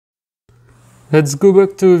Let's go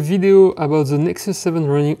back to a video about the Nexus 7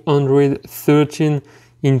 running Android 13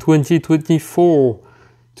 in 2024.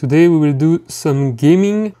 Today we will do some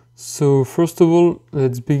gaming. So first of all,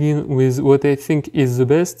 let's begin with what I think is the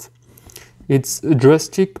best. It's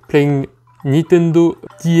drastic playing Nintendo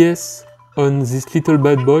DS on this little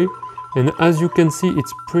bad boy. And as you can see,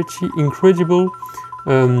 it's pretty incredible.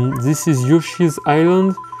 This is Yoshis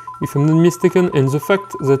Island, if I'm not mistaken. And the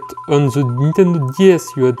fact that on the Nintendo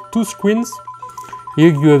DS you had two screens.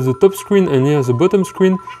 Here you have the top screen and here the bottom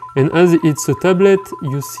screen, and as it's a tablet,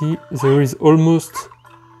 you see there is almost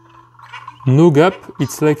no gap.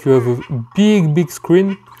 It's like you have a big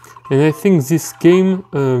screen, and I think this game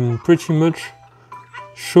pretty much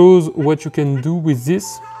shows what you can do with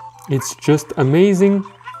this. It's just amazing.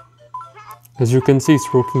 As you can see,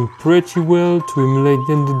 it's working pretty well to emulate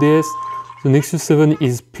Nintendo DS. The Nexus 7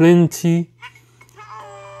 is plenty.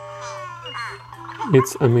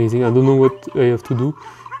 It's amazing. I don't know what I have to do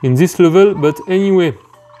in this level, but anyway,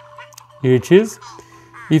 here it is.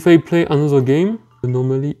 If I play another game,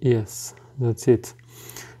 normally, yes, that's it.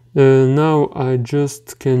 Now I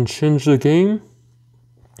just can change the game.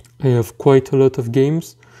 I have quite a lot of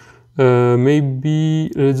games.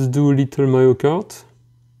 Maybe let's do a little Mii Kart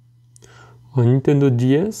on Nintendo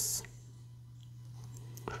DS.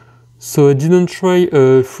 So I didn't try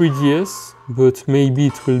 3DS, but maybe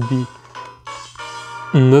it will be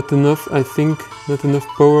not enough, I think, not enough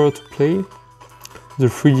power to play the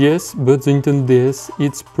 3DS, but the Nintendo DS,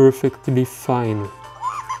 it's perfectly fine.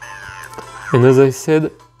 And as I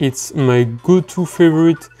said, it's my go-to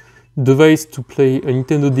favorite device to play a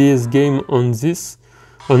Nintendo DS game on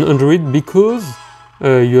Android, because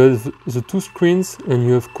you have the two screens and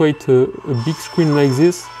you have quite a big screen like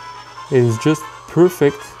this, and it's just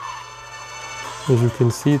perfect. As you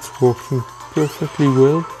can see, it's working perfectly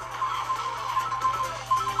well.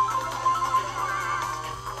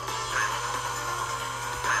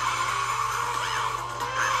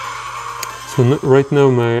 So right now,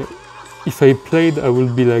 if I played, I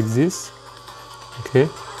will be like this, okay,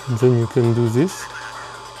 and then you can do this.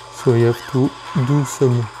 So I have to do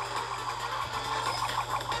some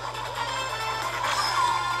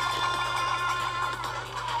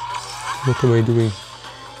what am I doing?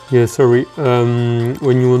 Yeah, sorry.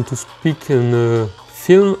 When you want to speak and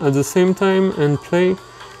film at the same time and play,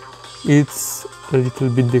 it's a little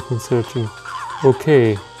bit disconcerting.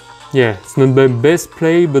 Okay. Yeah, it's not my best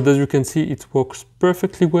play, but as you can see, it works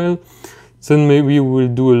perfectly well. Then maybe we'll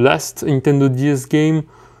do a last Nintendo DS game.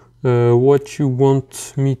 What you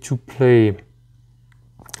want me to play?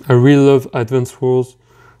 I really love Advance Wars.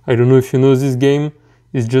 I don't know if you know this game.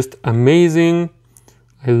 It's just amazing.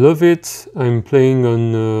 I love it. I'm playing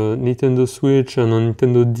on Nintendo Switch and on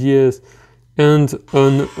Nintendo DS and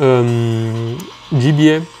on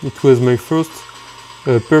GBA. It was my first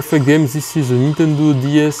perfect game. This is a Nintendo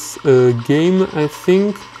DS game, I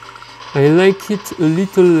think. I like it a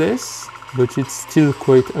little less, but it's still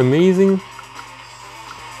quite amazing.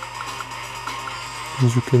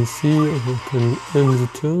 As you can see, I can end the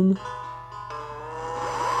turn.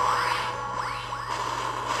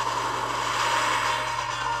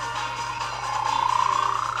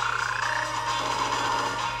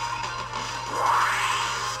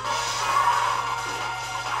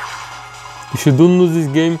 If you don't know this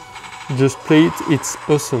game, just play it, it's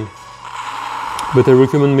awesome. But I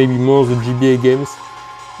recommend maybe more the GBA games.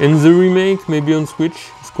 And the remake, maybe on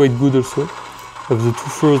Switch, is quite good also, of the two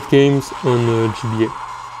first games on GBA.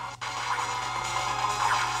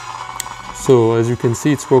 So as you can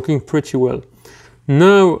see, it's working pretty well.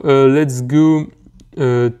 Now let's go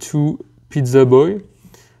to Pizza Boy.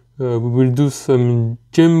 We will do some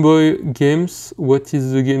Game Boy games. What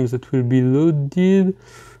is the games that will be loaded?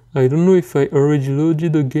 I don't know if I already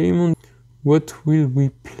loaded a game on. What will we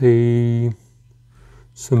play?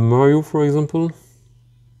 Some Mario, for example.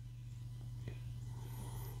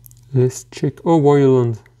 Let's check. Oh, Wario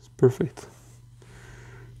Land. It's perfect.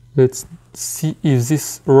 Let's see if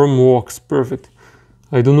this ROM works. Perfect.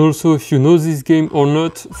 I don't know also if you know this game or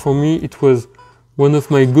not. For me, it was one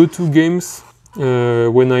of my go-to games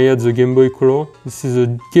when I had the Game Boy Color. This is a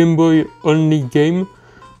Game Boy only game,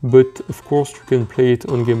 but of course you can play it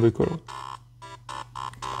on Game Boy Color.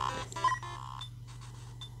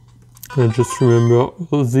 I just remember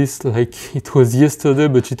all this like it was yesterday,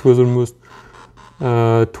 but it was almost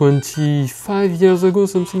 25 years ago,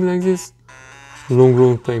 something like this.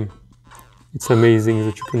 Long time. It's amazing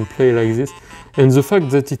that you can play like this. And the fact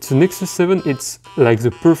that it's a Nexus 7, it's like the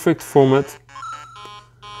perfect format.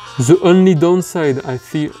 The only downside I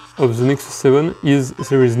feel of the Nexus 7 is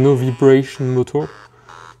there is no vibration motor.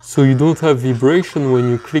 So you don't have vibration when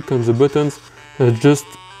you click on the buttons. just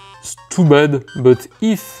too bad, but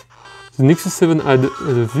if the Nexus 7 had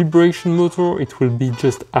a vibration motor, it will be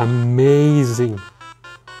just amazing.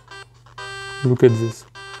 Look at this,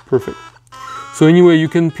 perfect. So anyway, you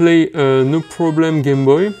can play no problem Game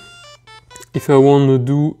Boy. If I want to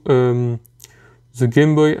do the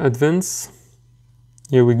Game Boy Advance,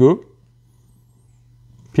 here we go.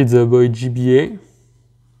 Pizza Boy GBA.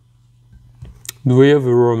 Do I have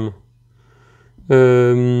a ROM?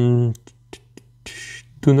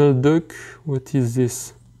 Donald Duck, what is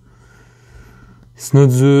this? It's not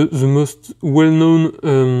the most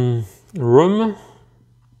well-known ROM.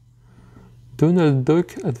 Donald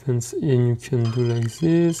Duck Advance, and you can do like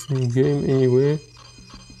this, new game anyway.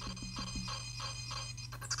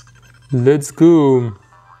 Let's go!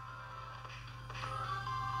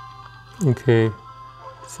 Okay,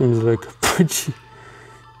 seems like a pretty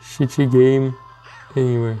shitty game.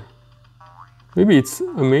 Anyway, maybe it's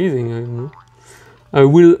amazing, I don't know.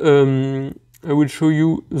 I will show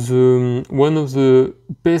you the one of the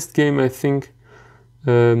best game I think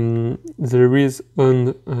there is on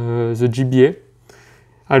the GBA.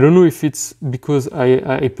 I don't know if it's because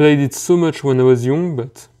I played it so much when I was young,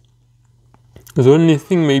 but the only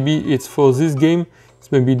thing maybe it's for this game, it's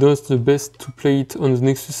maybe not the best to play it on the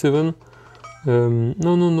Nexus 7.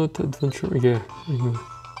 No, not adventure, yeah. Anyway.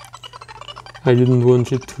 I didn't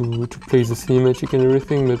want it to play the cinematic and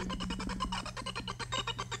everything, but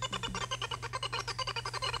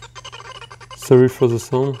sorry for the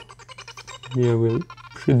sound. Maybe I will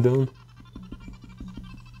push it down.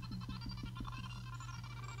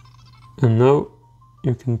 And now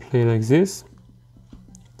you can play like this.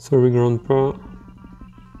 Sorry, Grandpa.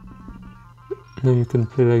 Now you can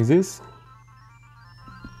play like this.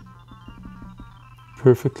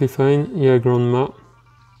 Perfectly fine. Yeah, Grandma.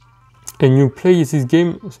 And you play this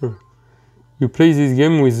game. Sorry. You play this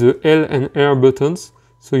game with the L and R buttons.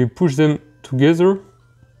 So you push them together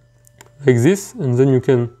like this, and then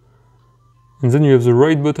you have the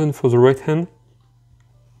right button for the right hand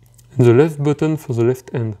and the left button for the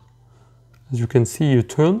left hand. As you can see, you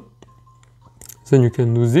turn, then you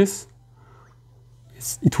can do this.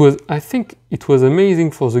 I think it was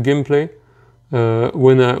amazing for the gameplay.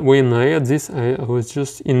 When I had this, I was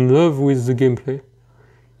just in love with the gameplay.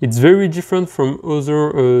 It's very different from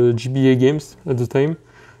other GBA games at the time.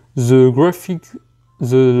 The graphic,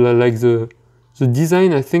 the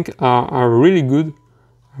design, I think are really good.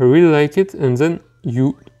 I really like it. And then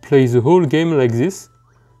you play the whole game like this,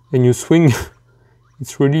 and you swing.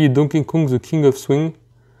 It's really Donkey Kong, the king of swing,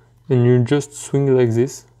 and you just swing like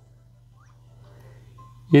this.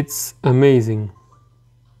 It's amazing.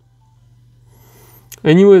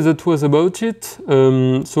 Anyway, that was about it.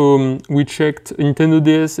 So we checked Nintendo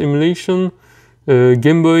DS emulation,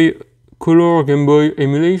 Game Boy Color, Game Boy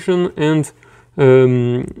emulation, and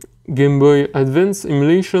Game Boy Advance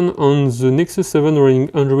emulation on the Nexus 7 running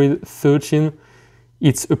Android 13.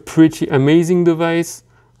 It's a pretty amazing device.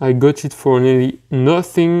 I got it for nearly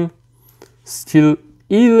nothing. Still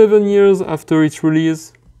 11 years after its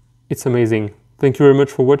release. It's amazing. Thank you very much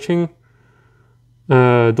for watching.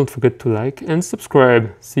 Don't forget to like and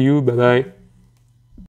subscribe. See you, bye bye.